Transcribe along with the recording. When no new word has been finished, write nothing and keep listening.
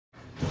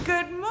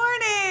Good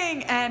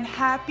morning and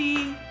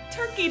happy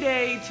Turkey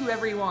Day to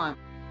everyone.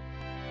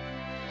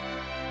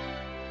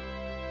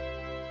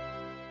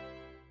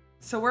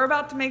 So we're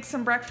about to make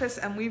some breakfast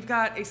and we've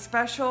got a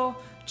special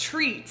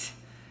treat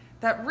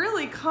that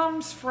really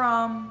comes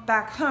from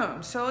back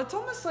home. So it's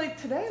almost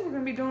like today we're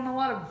gonna be doing a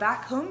lot of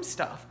back home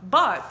stuff,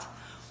 but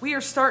we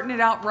are starting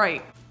it out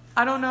right.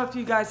 I don't know if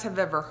you guys have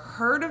ever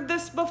heard of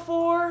this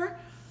before,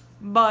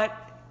 but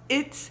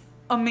it's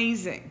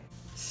amazing.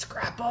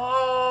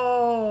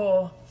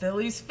 Scrapple,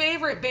 Philly's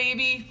favorite,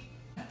 baby.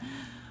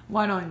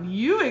 Why don't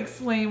you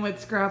explain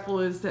what Scrapple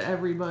is to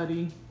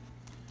everybody?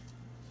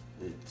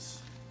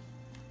 It's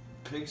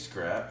pig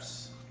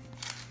scraps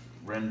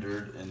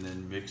rendered and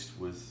then mixed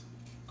with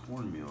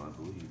cornmeal, I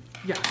believe.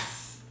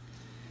 Yes.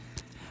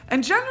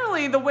 And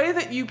generally the way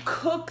that you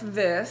cook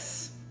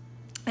this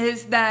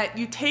is that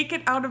you take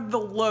it out of the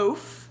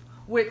loaf,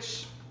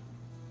 which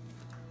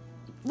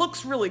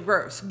looks really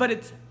gross, but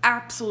it's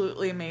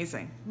absolutely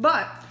amazing.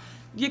 But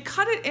you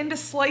cut it into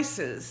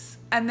slices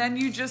and then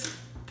you just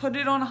put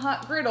it on a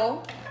hot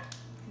griddle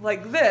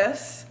like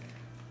this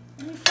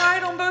and you fry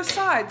it on both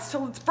sides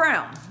till it's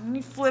brown. And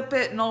you flip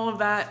it and all of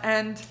that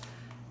and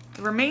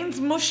it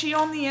remains mushy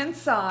on the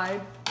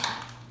inside,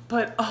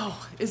 but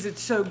oh, is it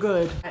so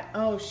good.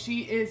 Oh,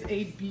 she is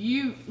a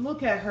beaut.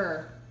 Look at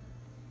her.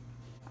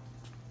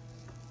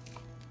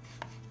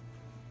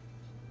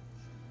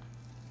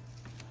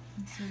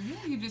 So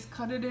yeah, you just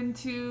cut it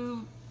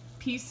into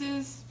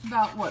pieces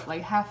about what,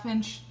 like ½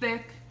 inch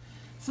thick.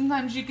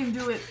 Sometimes you can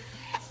do it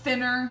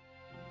thinner.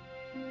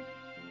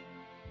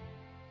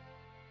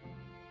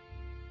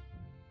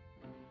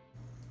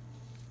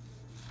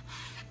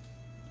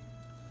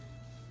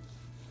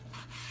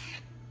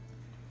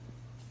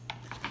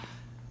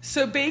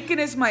 So bacon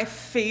is my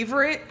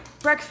favorite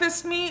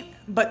breakfast meat,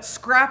 but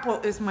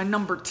Scrapple is my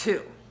number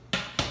 2.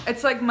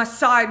 It's like my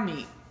side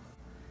meat.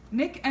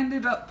 Nick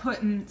ended up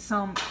putting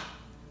some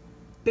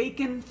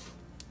bacon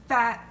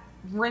fat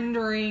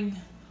rendering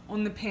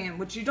on the pan,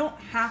 which you don't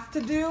have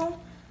to do,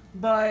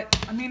 but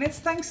I mean, it's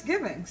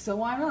Thanksgiving, so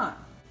why not?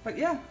 But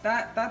yeah,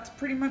 that's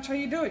pretty much how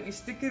you do it. You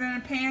stick it in a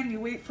pan, you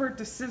wait for it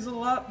to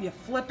sizzle up, you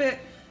flip it,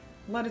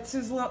 let it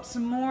sizzle up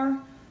some more.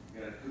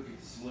 You gotta cook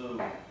it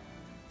slow.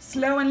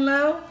 Slow and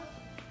low.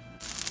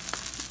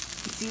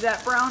 You see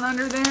that brown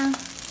under there?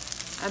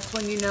 That's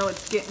when you know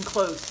it's getting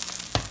close.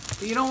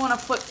 But you don't want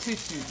to flip too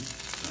soon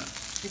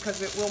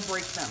because it will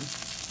break them.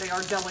 They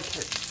are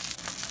delicate.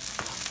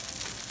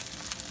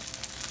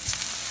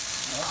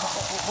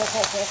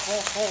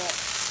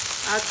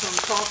 That's what I'm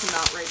talking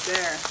about right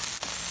there.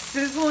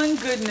 Sizzling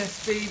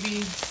goodness,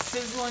 baby.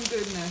 Sizzling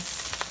goodness.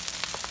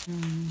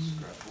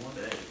 Scrapple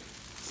and eggs.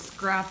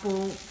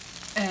 Scrapple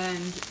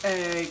and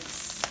eggs.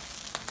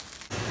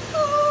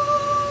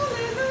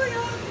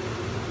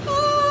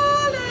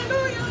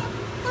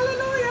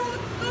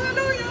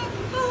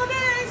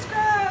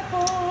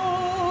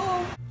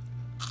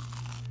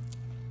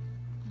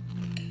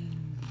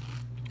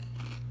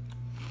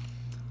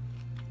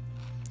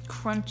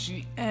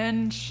 Crunchy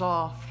and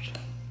soft.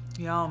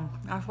 Yum.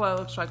 That's what it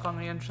looks like on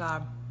the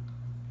inside.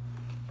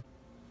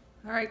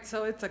 All right,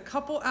 so it's a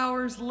couple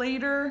hours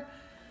later.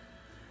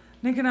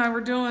 Nick and I were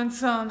doing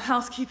some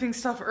housekeeping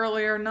stuff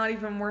earlier, not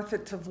even worth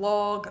it to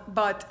vlog,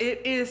 but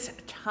it is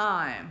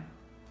time.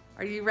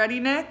 Are you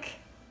ready, Nick?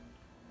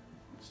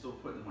 I'm still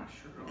putting my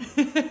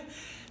shirt on.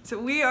 So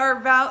we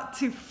are about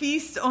to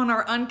feast on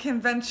our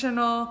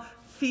unconventional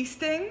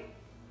feasting.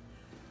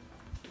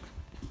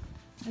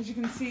 As you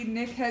can see,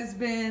 Nick has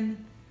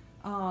been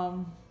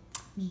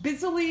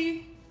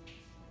busily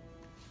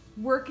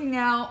working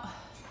out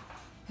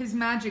his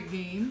magic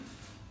game.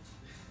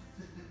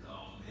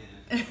 Oh,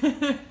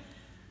 man.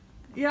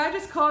 Yeah, I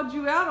just called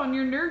you out on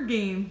your nerd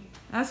game.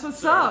 That's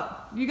what's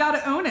up. You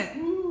gotta own it.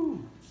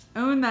 Woo.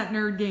 Own that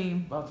nerd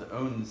game. About to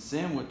own the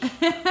sandwich.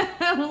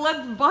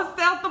 Let's bust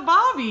out the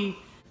Bobby.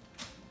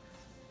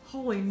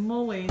 Holy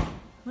moly.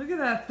 Look at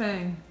that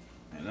thing.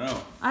 I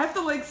know. I have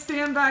to like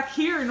stand back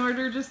here in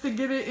order just to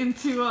get it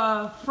into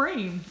a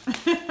frame.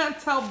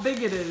 That's how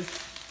big it is.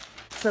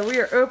 So we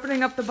are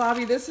opening up the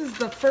Bobby. This is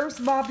the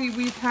first Bobby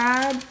we've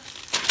had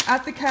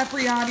at the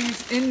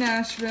Capriotti's in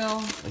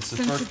Nashville. It's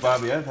the first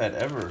Bobby I've had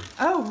ever.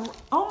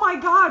 Oh my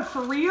God,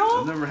 for real?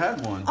 I've never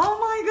had one. Oh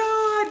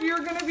my God,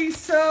 you're gonna be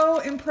so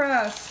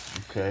impressed.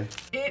 Okay.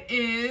 It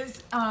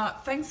is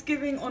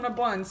Thanksgiving on a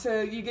bun.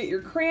 So you get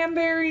your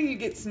cranberry, you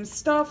get some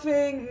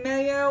stuffing,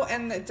 mayo,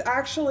 and it's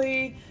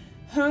actually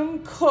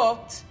home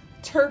cooked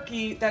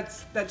turkey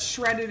that's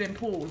shredded and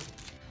pulled.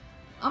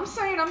 I'm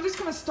saying I'm just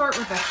gonna start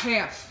with a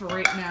half for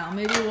right now.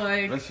 Maybe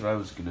like. That's what I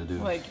was gonna do.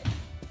 Like,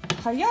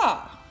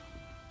 hiya.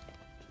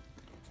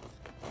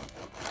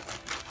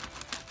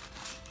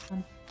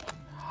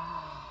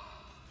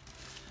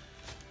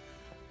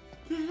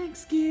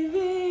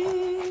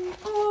 Thanksgiving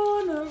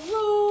on a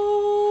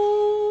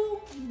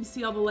roll. You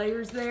see all the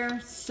layers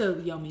there? So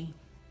yummy.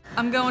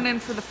 I'm going in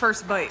for the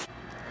first bite.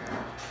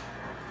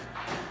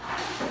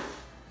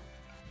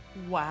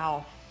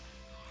 Wow.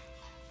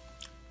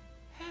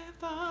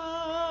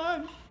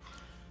 Heaven.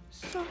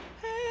 So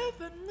heaven.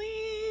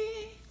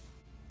 Heavenly.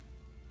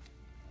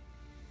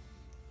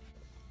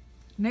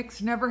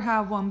 Nick's never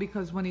had one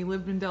because when he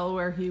lived in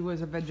Delaware, he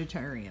was a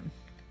vegetarian.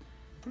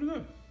 Pretty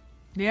good.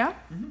 Yeah?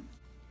 Mm-hmm.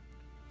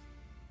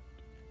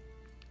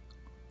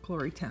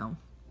 Glory Town.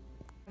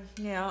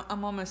 Yeah,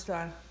 I'm almost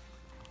done.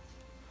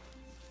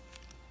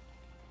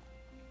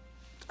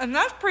 And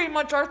that's pretty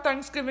much our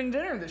Thanksgiving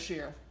dinner this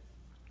year.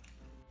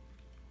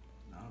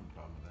 No, I have a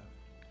problem with that.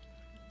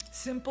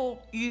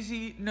 Simple,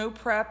 easy, no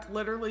prep.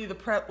 Literally, the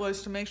prep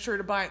was to make sure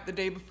to buy it the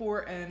day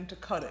before and to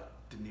cut it.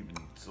 Didn't even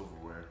need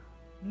silverware.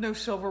 No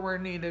silverware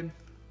needed.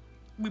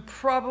 We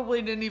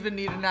probably didn't even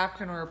need a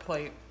napkin or a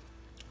plate.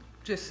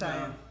 Just saying.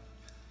 No,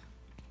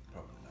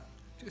 probably not.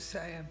 Just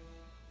saying.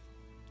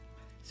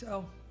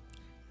 So,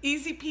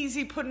 easy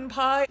peasy pudding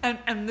pie.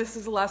 And this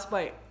is the last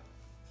bite.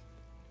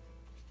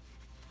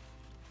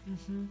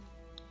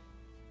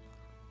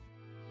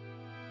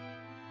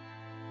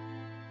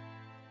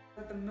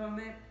 But the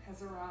moment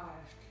has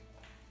arrived.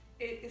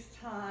 It is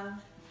time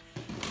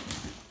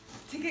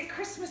to get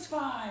Christmas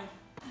vibe.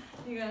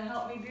 You gonna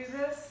help me do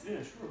this?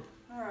 Yeah, sure.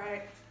 All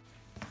right.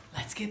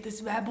 Let's get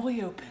this bad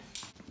boy open.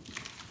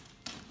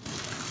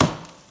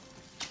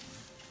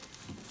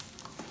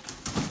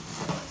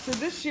 So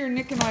this year,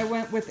 Nick and I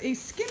went with a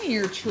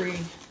skinnier tree.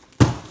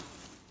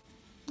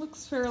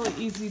 Looks fairly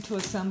easy to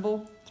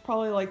assemble. It's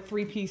probably like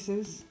 3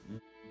 pieces.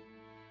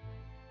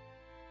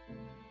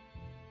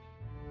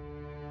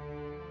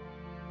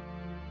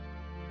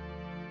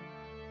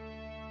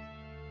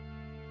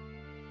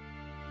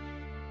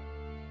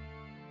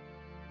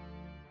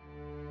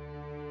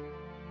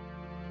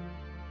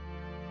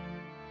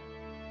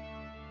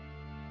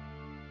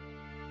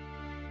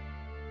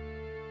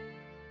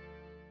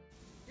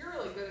 You're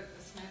really good at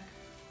this, Nick.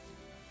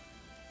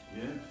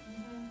 Yeah?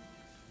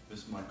 This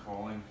is my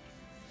calling.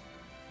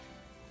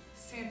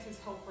 Santa's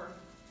helper.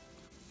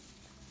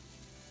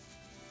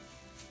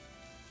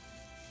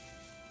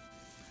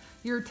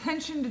 Your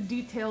attention to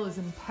detail is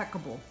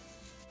impeccable.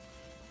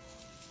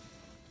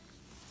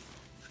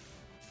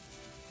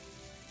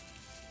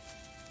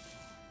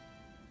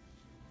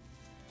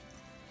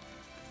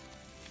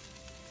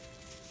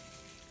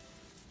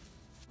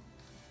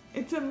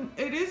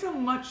 It is a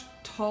much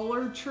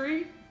taller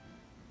tree,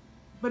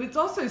 but it's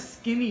also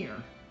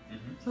skinnier.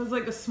 So it's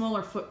like a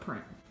smaller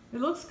footprint. It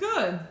looks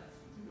good.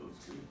 It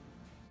looks good.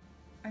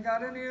 I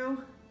got a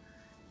new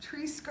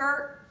tree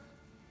skirt.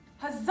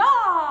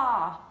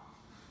 Huzzah!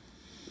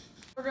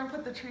 We're gonna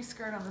put the tree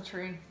skirt on the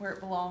tree where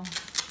it belongs.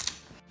 It's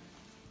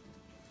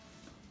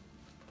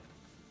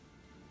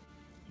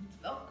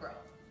Velcro.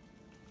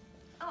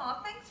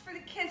 Aw, thanks for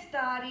the kiss,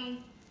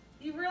 Dottie.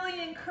 You really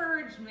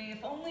encouraged me.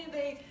 If only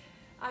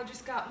I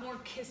just got more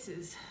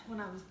kisses when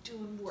I was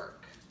doing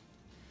work.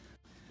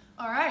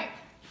 All right,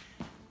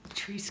 the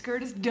tree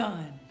skirt is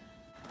done.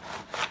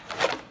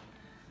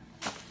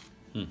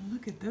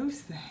 Look at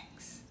those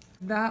things.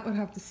 That would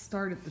have to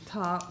start at the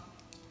top.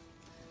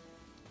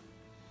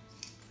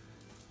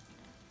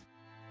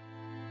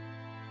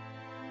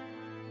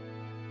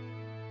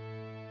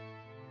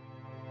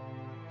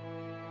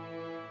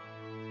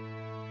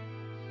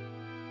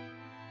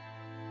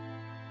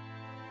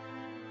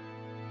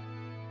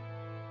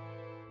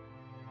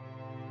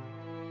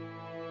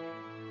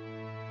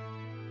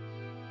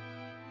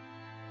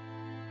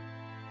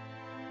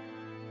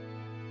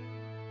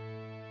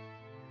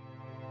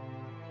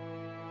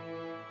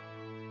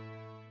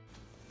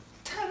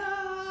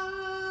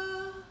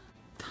 Ta-da!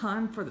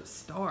 Time for the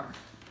star.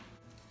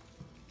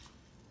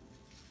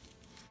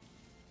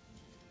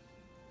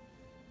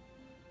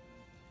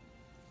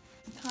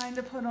 Time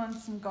to put on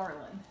some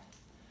garland.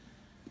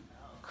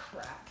 Oh,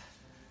 crap.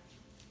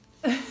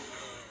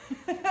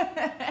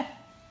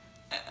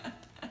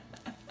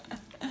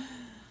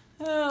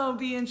 Oh,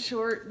 being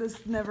short,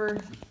 this never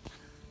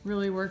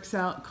really works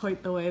out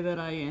quite the way that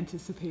I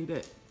anticipate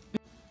it.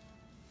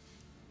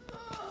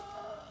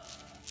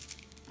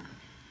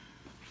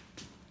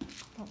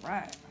 All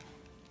right.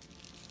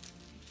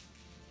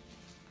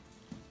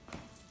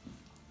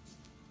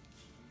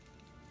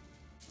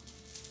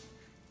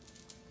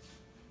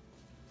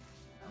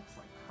 Looks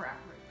like crap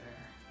right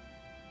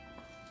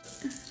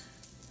there.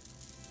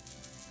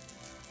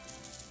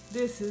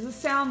 This is a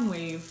sound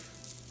wave.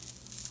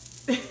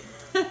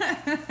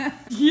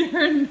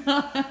 You're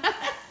not. Come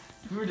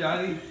here,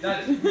 Daddy.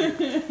 Daddy. Come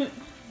here.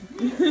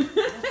 What's my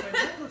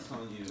necklace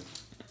on you?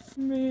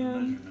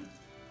 Man. Measurement.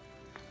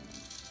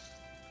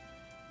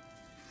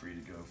 Free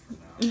to go for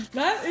now.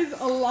 That is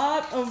a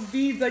lot of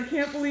beads. I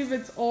can't believe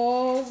it's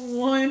all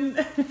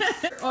one.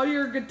 All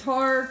your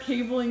guitar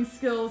cabling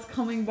skills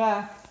coming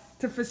back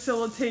to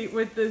facilitate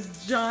with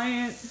this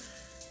giant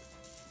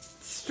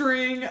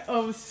string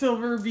of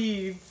silver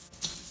beads.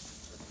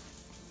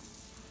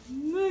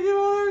 Look at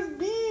all those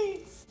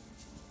beads.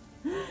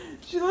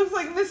 She looks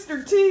like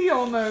Mr. T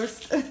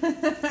almost.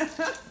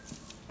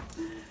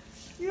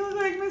 You look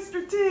like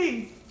Mr.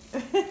 T.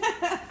 Look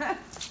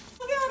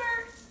at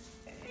her.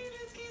 He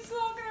just keeps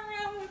walking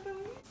around with them.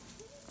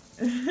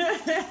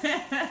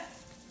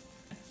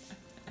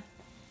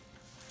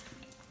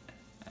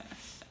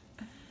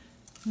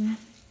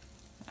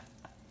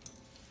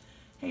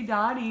 Hey,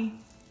 Dottie.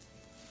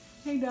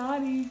 Hey,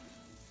 Dottie.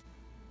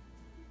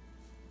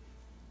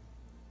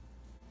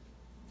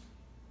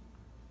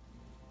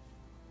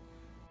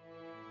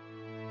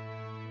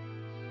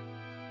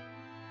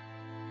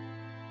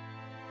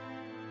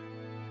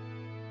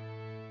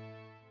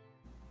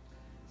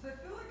 So I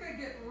feel like I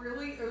get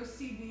really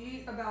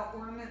OCD about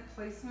ornament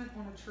placement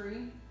on a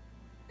tree.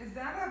 Is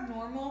that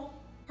abnormal?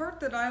 The part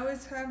that I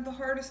always have the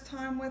hardest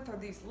time with are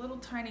these little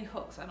tiny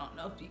hooks. I don't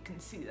know if you can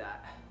see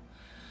that.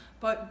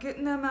 But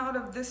getting them out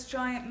of this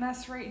giant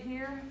mess right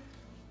here,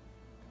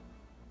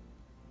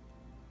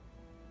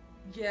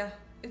 yeah,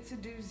 it's a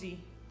doozy.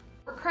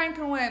 We're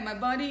cranking away. My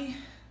buddy,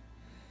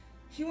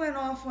 he went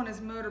off on his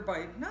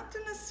motorbike. Not to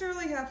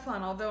necessarily have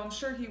fun, although I'm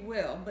sure he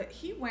will, but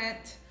he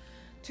went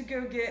to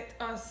go get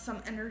us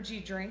some energy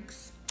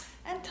drinks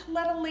and to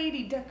let a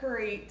lady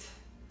decorate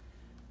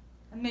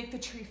and make the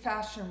tree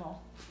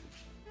fashionable.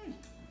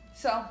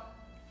 So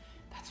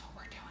that's what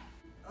we're doing.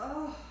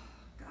 Oh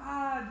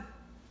God,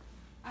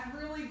 I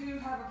really do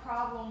have a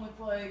problem with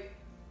like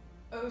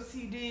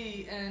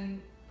OCD and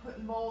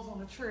putting balls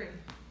on a tree.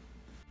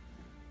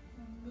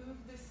 I'll move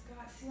this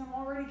guy. See, I'm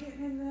already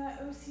getting into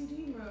that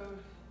OCD mode.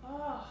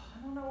 Oh,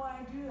 I don't know why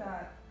I do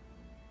that.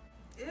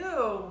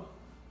 Ew.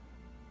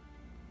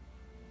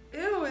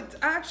 Ew, it's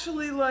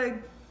actually like,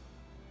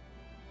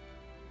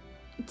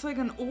 it's like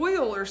an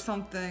oil or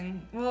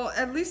something. Well,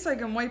 at least I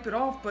can wipe it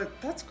off, but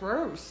that's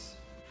gross.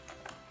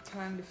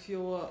 Time to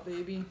fuel up,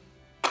 baby.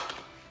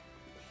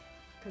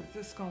 Cause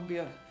this is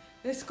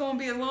gonna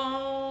be a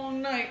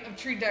long night of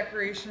tree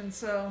decoration,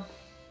 so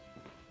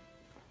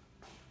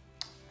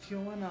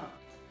fueling up.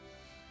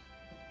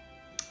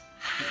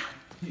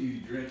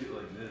 You drank it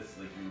like this,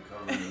 like you were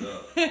covering it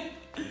up.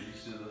 You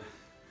should have.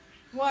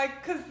 Why?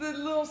 Cause the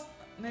little,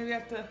 maybe I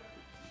have to.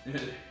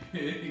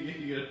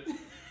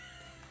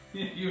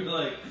 You were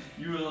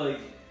like,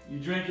 you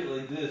drank it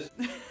like this.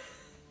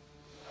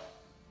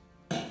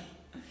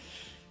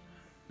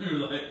 You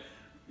were like,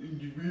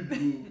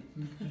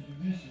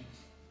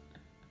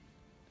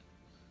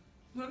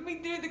 Let me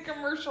do the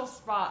commercial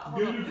spot.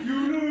 Hold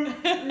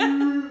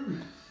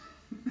on.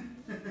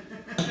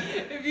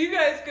 If you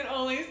guys could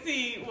only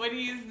see what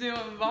he's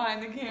doing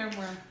behind the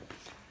camera.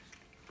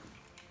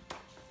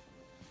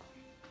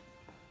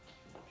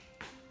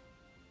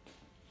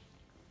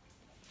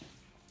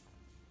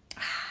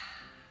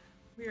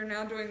 We are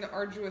now doing the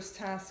arduous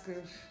task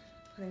of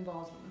putting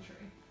balls on the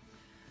tree.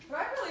 But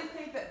I really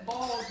think that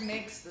balls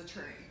makes the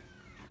tree.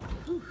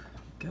 Whew.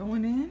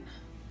 Going in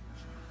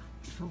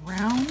for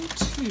round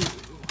 2.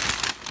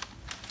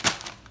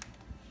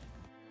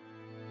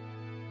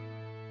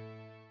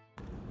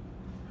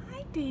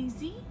 Hi,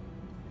 Daisy.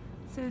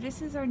 So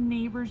this is our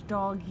neighbor's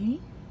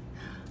doggy.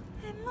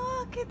 And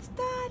look, it's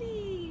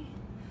Dottie.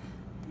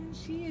 And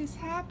she is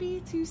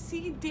happy to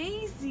see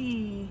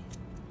Daisy.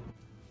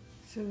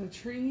 So the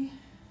tree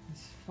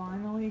is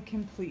finally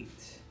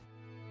complete.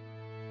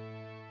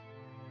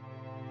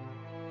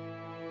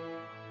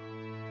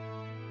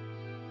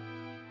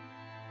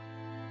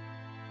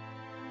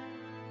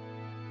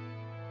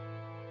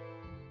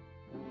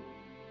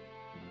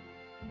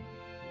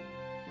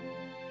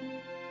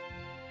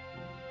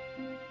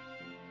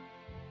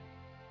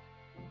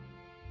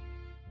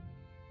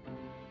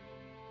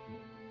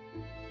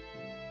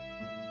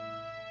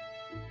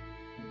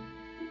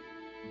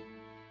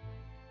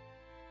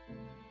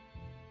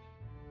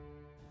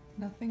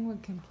 Nothing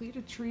would complete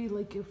a tree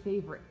like your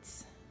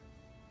favorites.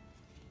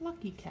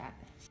 Lucky Cat.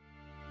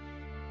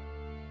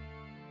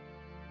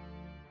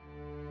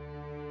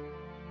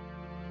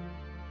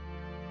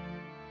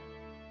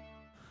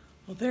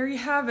 Well, there you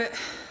have it.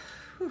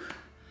 Whew.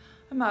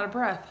 I'm out of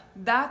breath.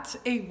 That's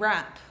a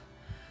wrap.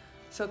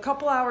 So a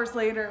couple hours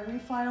later, we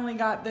finally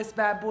got this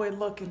bad boy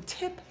looking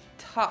tip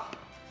top.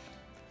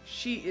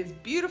 She is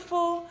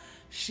beautiful.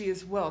 She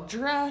is well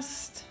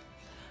dressed.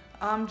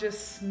 I'm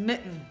just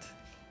smitten.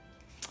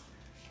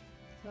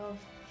 So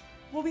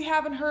we'll be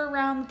having her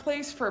around the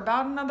place for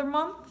about another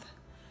month,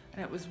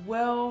 and it was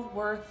well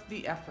worth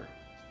the effort.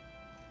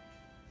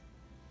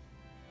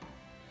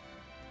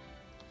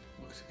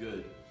 Looks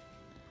good.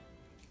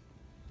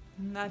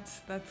 And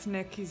that's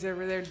Nick. He's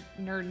over there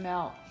nerding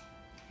out.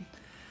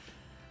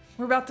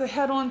 We're about to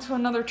head on to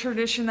another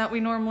tradition that we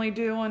normally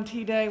do on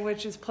T-Day,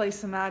 which is play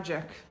some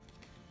magic.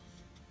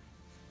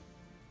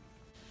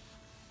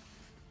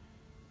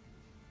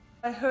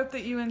 I hope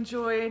that you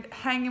enjoyed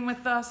hanging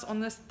with us on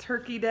this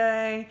Turkey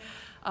Day.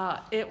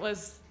 It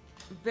was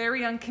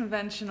very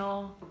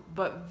unconventional,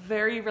 but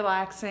very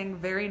relaxing,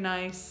 very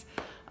nice.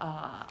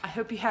 I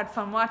hope you had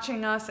fun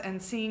watching us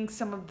and seeing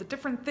some of the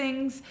different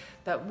things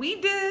that we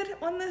did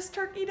on this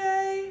Turkey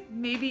Day.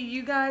 Maybe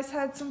you guys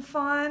had some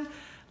fun.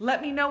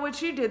 Let me know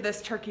what you did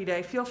this Turkey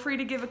Day. Feel free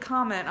to give a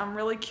comment. I'm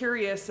really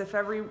curious if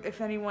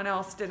anyone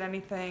else did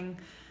anything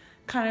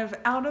kind of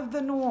out of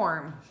the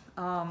norm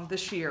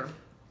this year.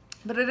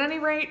 But at any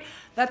rate,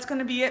 that's going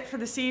to be it for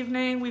this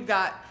evening. We've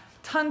got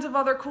tons of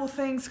other cool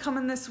things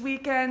coming this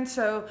weekend,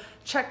 so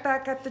check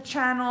back at the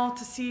channel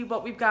to see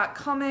what we've got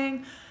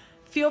coming.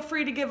 Feel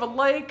free to give a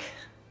like,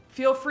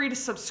 feel free to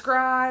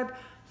subscribe,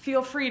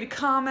 feel free to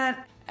comment,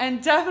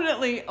 and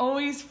definitely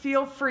always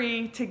feel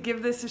free to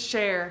give this a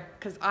share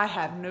because I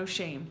have no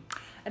shame.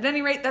 At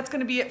any rate, that's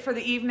going to be it for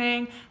the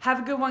evening. Have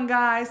a good one,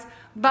 guys.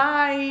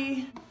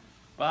 Bye.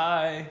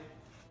 Bye.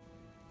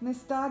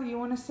 Miss Dottie, you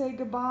want to say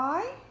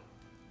goodbye?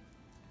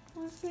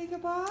 Want to say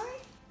goodbye?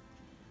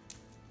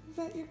 Is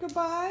that your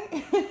goodbye?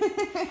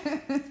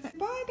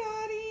 Bye,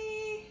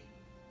 Dottie.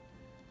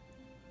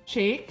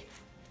 Shake.